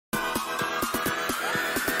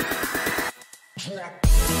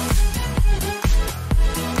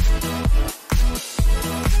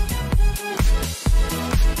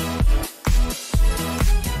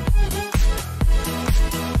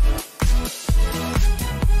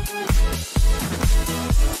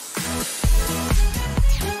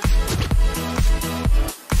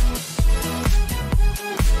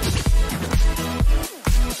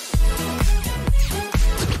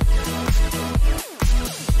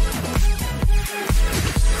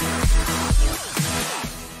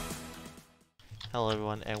Hello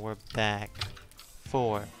everyone, and we're back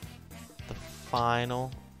for the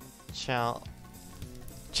final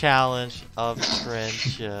challenge of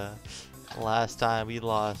Trencha. Last time we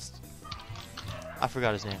lost, I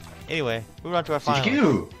forgot his name. Anyway, moving on to our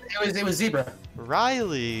final. It was Zebra.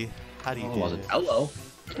 Riley, how do you do? Hello.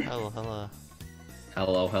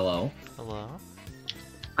 Hello. Hello.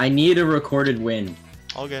 I need a recorded win.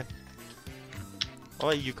 Okay.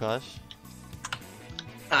 What about you, Kush?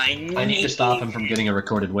 I need to stop him from getting a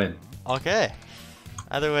recorded win. Okay.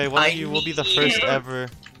 Either way, one of you will be the first ever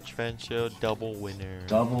Trencha double winner.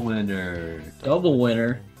 Double winner. Double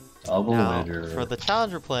winner. Double Now, winner. for the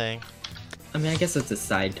challenge we're playing, I mean, I guess it's a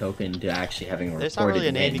side token to actually having a there's not recorded really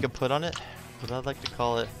a name win. you can put on it, but I'd like to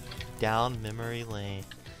call it Down Memory Lane.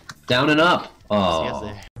 Down and up. See you guys Oh.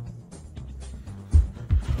 there.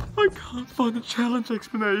 I can't find the challenge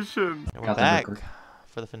explanation. And we're Got the back record.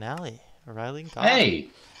 for the finale. Riley and Kush. Hey,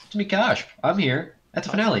 it's me, Kosh. I'm here at the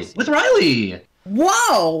finale with Riley.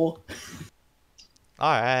 Whoa!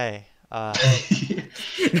 Alright.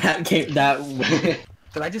 That came. That.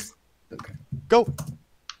 Did I just? Okay. Go!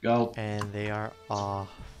 Go. And they are off.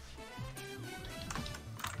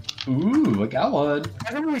 Ooh, I got one. I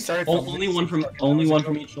remember we started. Only one from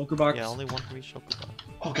each shulker box. Yeah, only one from each shulker box.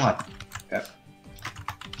 Oh God. Yeah.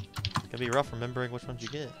 It's gonna be rough remembering which ones you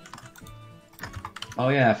get. Oh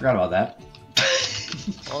yeah, I forgot about that.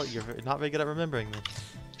 Well, you're not very good at remembering them.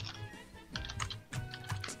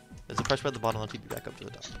 There's a pressure at the bottom, I'll keep you back up to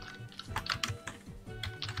the top.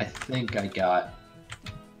 I think I got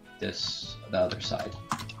this, the other side.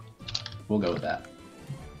 We'll go with that.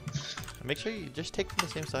 And make sure you just take from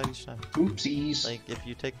the same side each time. Oopsies. Like, if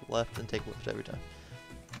you take left, then take left every time.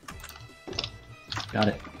 Got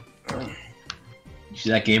it. You see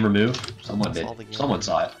that gamer move? Someone did. Saw the gamer Someone move.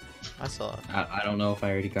 saw it. I saw it. I don't know if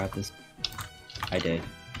I already got this. I did.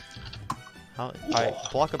 Alright,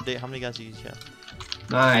 block update, how many guys do you each have?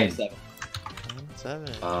 9.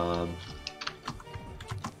 7.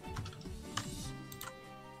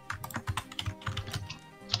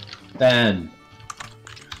 Ben.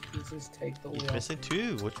 Jesus, take the wheel. You're missing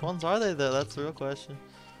 2. Which ones are they though? That's the real question.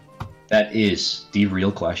 That is the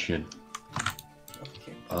real question.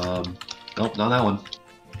 Okay. Nope, not that one.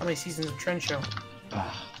 How many seasons of Trencha?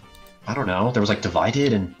 I don't know. There was like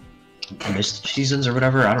Divided and Missed Seasons or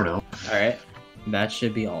whatever. I don't know. All right. That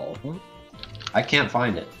should be all of them. I can't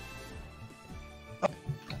find it.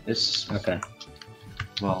 It's Okay.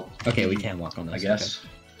 well. Okay, we can walk on this. I guess.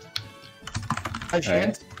 A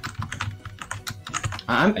chance. Okay.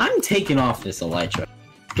 I'm taking off this Elytra.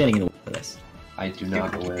 Getting in the way for this. I do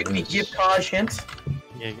not know where it Can we is. give Kaj hints?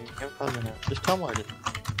 Yeah, you can probably not. Just tell Martin.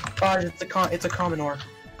 Kaj, it's a common ore.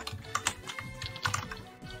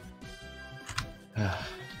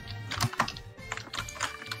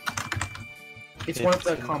 It's one of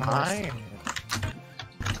the common ores. Iron.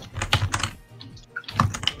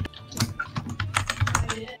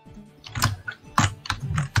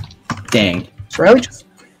 Dang. So Riley just.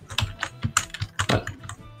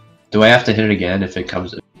 Do I have to hit it again if it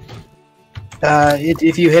comes?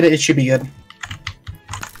 If you hit it, it should be good.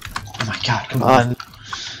 Oh my God! Come on.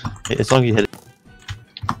 As long as you hit it.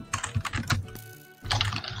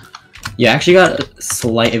 You actually got a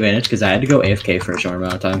slight advantage because I had to go AFK for a short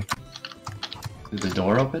amount of time. Did the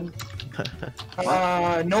door open?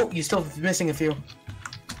 Nope, you still missing a few.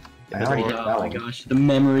 I already hit Oh that my one. gosh, the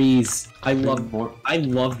memories! I loved More.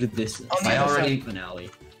 this. On the other already- side. finale.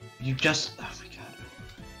 You just. Oh my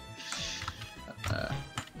God.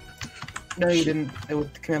 No, you didn't. The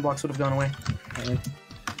command blocks would have gone away.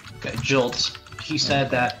 Okay, Jolts. He said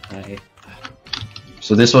that. I,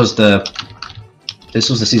 So this was the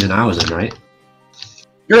season I was in, right?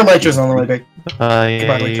 Your Elytra's on the way back. Yeah,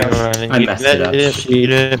 Goodbye, you're Kush. right. I messed it up. You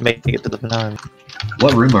didn't make it to the finale.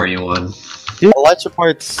 What room are you on? Dude, Elytra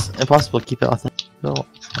part's impossible to keep it authentic. No.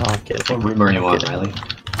 Oh, okay. What room are you on, Riley?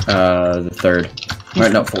 the third.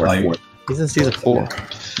 Right, no, fourth. Oh, you- Fourth. He's in season 4.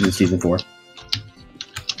 This is season 4.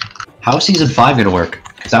 How is season 5 gonna work?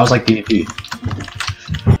 Because that was like PvP.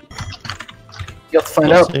 You'll have to find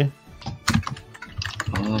We'll out. see.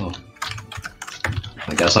 Oh.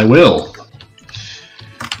 I guess I will.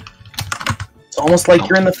 It's almost like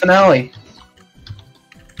you're in the finale.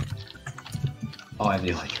 Oh, I have the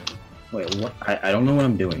electro. Wait, what? I don't know what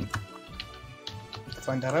I'm doing.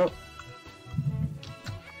 Find that out.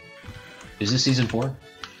 Is this season 4?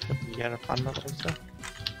 You gotta find out stuff.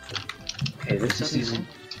 Okay, Is this season?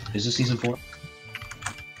 Is this season 4?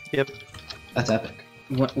 Yep. That's epic.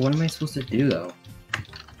 What am I supposed to do though?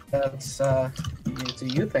 That's it's a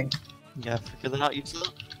you thing. You gotta figure that out yourself.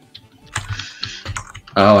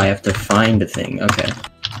 Oh, I have to find a thing. Okay.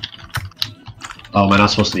 Oh, am I not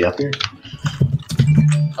supposed to be up here?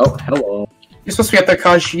 Oh, hello. You're supposed to be up there,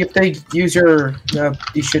 Kaj. You have to use your.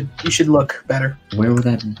 You should look better. Where would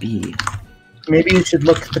that be? Maybe you should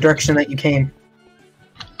look the direction that you came.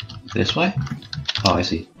 This way? Oh, I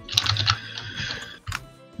see.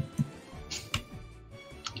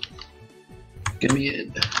 Get me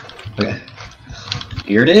in. Okay.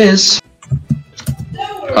 Here it is.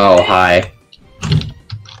 Oh, hi.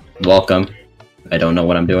 Welcome. I don't know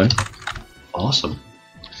what I'm doing. Awesome.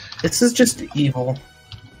 This is just evil.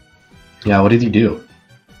 Yeah, what did you do?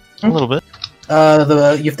 A little bit.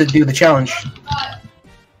 You have to do the challenge.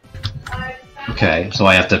 Okay, so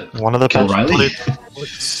I have to One of the kill pressure Riley? plates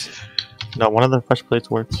works. No, one of the pressure plates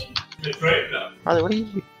works. Riley, what are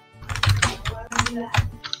you?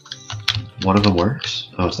 One of them works?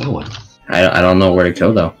 Oh, it's that one. I don't know where to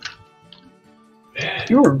go though.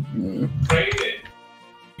 You were.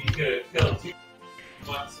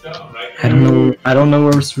 I don't know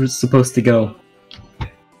where we're supposed to go.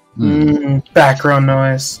 Background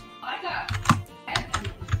noise.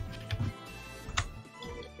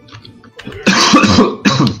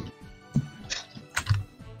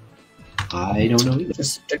 I don't know either.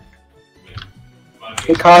 Just.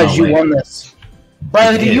 Because Oh, you wait. won this.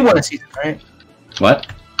 Riley, did. you won a season, right? What?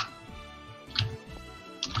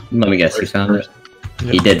 Let me guess. He found it.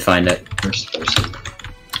 He did find it. First person.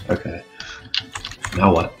 Okay.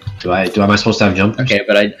 Now what? Am I supposed to have jump? Okay,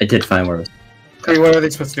 but I did find where it was. Cody, what are they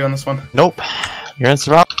supposed to do on this one? Nope. You're in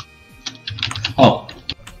survival. Oh,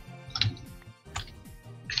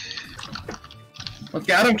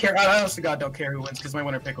 Okay, I don't care. I honestly God don't care who wins because my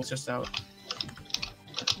winner pick was just out.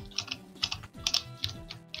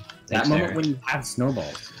 That Thanks, moment Aaron. when you have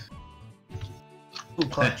snowballs. Ooh,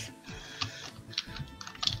 clutch.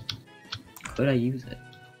 Could I use it?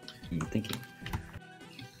 I'm thinking.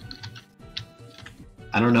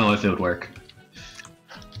 I don't know if it would work.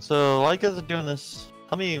 So, while you guys are doing this,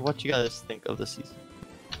 tell me what you guys think of this season.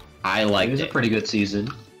 I It liked was it. a pretty good season.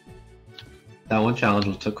 That one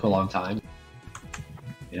challenge took a long time.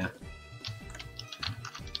 Yeah.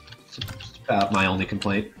 It's about my only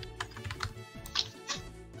complaint.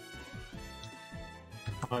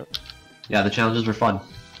 Alright. Yeah, the challenges were fun.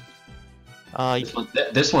 You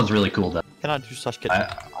This one's really cool though. cannot do such kitchen.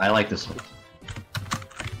 I like this one.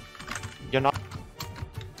 You're not.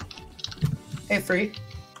 Hey, free.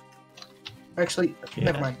 Actually, Yeah.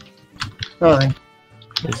 never mind. Nothing.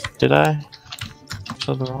 Did I?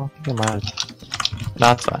 So the wrong thing. Am I?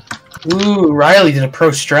 No, it's fine. Ooh, Riley did a pro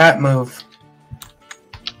strat move.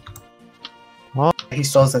 What? He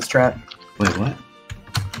still has that strat. Wait, what?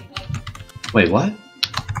 Wait, what?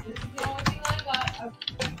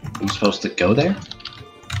 I'm supposed to go there?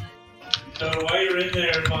 So while you're in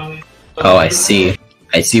there, Molly. Oh, I see.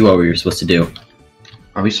 I see what we were supposed to do.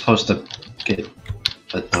 Are we supposed to get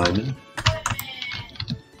a diamond?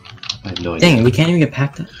 I have no idea. Dang it, we can't even get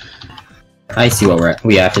packed up. I see what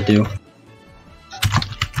we have to do.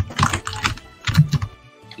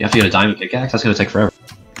 You have to get a diamond pickaxe? That's gonna take forever.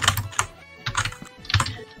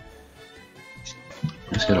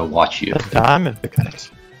 I'm just gonna watch you. A diamond pickaxe.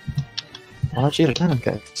 Why don't you get a diamond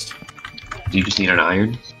pickaxe? Do you just need an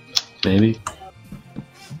iron? Maybe?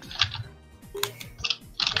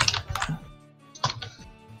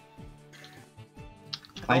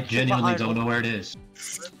 I genuinely don't know where it is.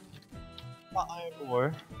 About iron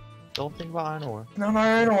ore. Don't think about iron ore. No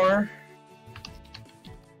iron ore.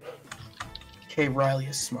 Okay, Riley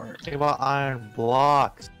is smart. Think about iron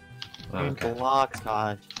blocks. Iron Okay, blocks,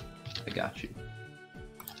 gosh. I got you.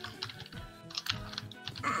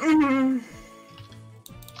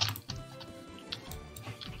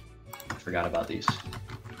 Forgot about these.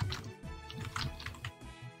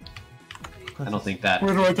 I don't think that.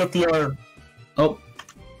 Where do I get the iron? Oh.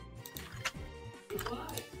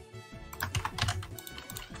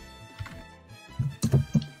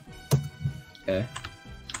 Okay.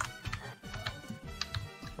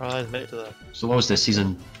 Riley's made it to the. So what was this,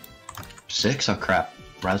 season 6? Oh crap.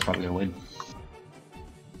 Riley's probably gonna win.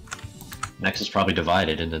 Next is probably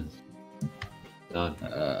divided and then done.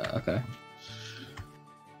 Okay.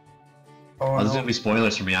 Oh, Oh, this is no. gonna be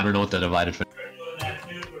spoilers for me. I don't know what the divided.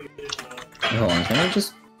 Hold on, can I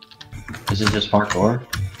just... Is it just parkour?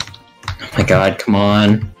 Oh my god, come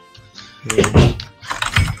on. Yeah.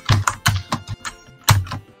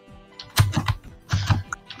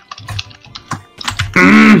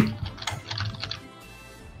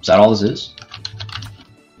 Is that all this is?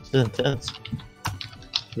 It's intense.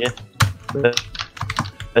 Yeah.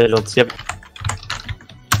 Let's yep.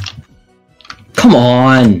 Come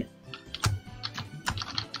on!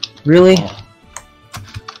 Really?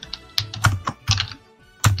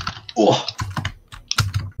 Oh.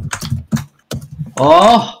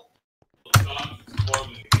 Oh.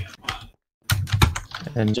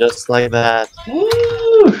 And just like that, Woo.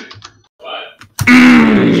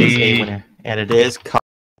 it's a winner. And it is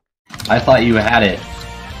I thought you had it.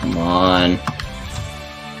 Come on.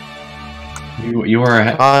 You were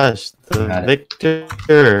ahead. Kosh, the Got it.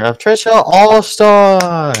 victor of Trisha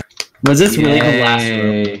All-Star. Was this really the last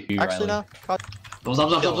room? Yay. Actually, no. Kosh,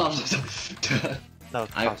 Stop. no,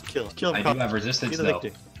 I- Kosh, kill him. I Kosh. do have Be resistance the though.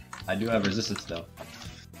 victor. I do have resistance though.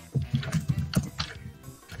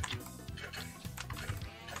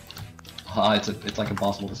 It's like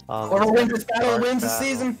impossible to. Whoever wins this battle Dark wins the battle.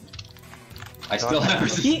 season. I still have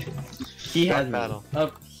resistance. He Dark has battle.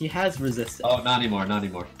 he has resistance. Oh, not anymore. Not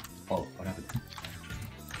anymore. Oh, what happened?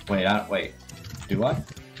 Wait. Do I?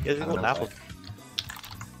 He has a I don't golden know. apple.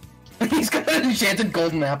 He's got an enchanted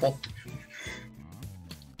golden apple.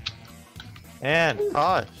 And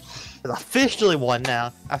Kosh is officially won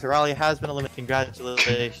now after Raleigh has been eliminated.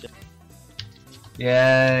 Congratulations.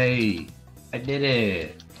 Yay! I did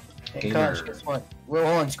it. Hey, Gamer. Kosh, guess what? We're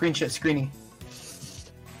all on screenshot screening.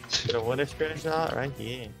 Get a winner screenshot right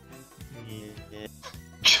here. Yeah.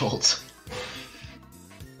 Jolt.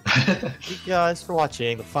 Thank you guys for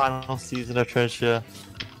watching the final season of Trentia.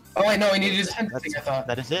 Oh wait, no, we need to do the sentencing, I thought.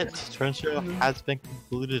 That is it. Trentia has been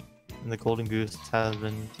concluded, and the Golden Goose has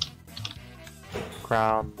been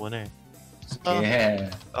crowned winner. So, Yeah.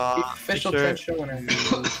 The official make sure Trench Show winner.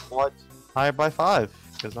 you watch Higher by 5,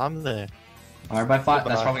 because I'm there. Alright, by 5.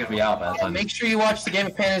 That's probably gonna be out by that time. Make sure you watch the Game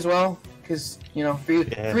of Pain as well, because, you know, three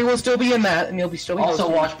Yeah. will still be in that, and you'll be still be Also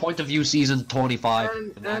hosting. watch Point of View season 25.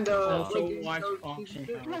 And Also watch Auction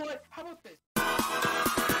you House. know what? How about this?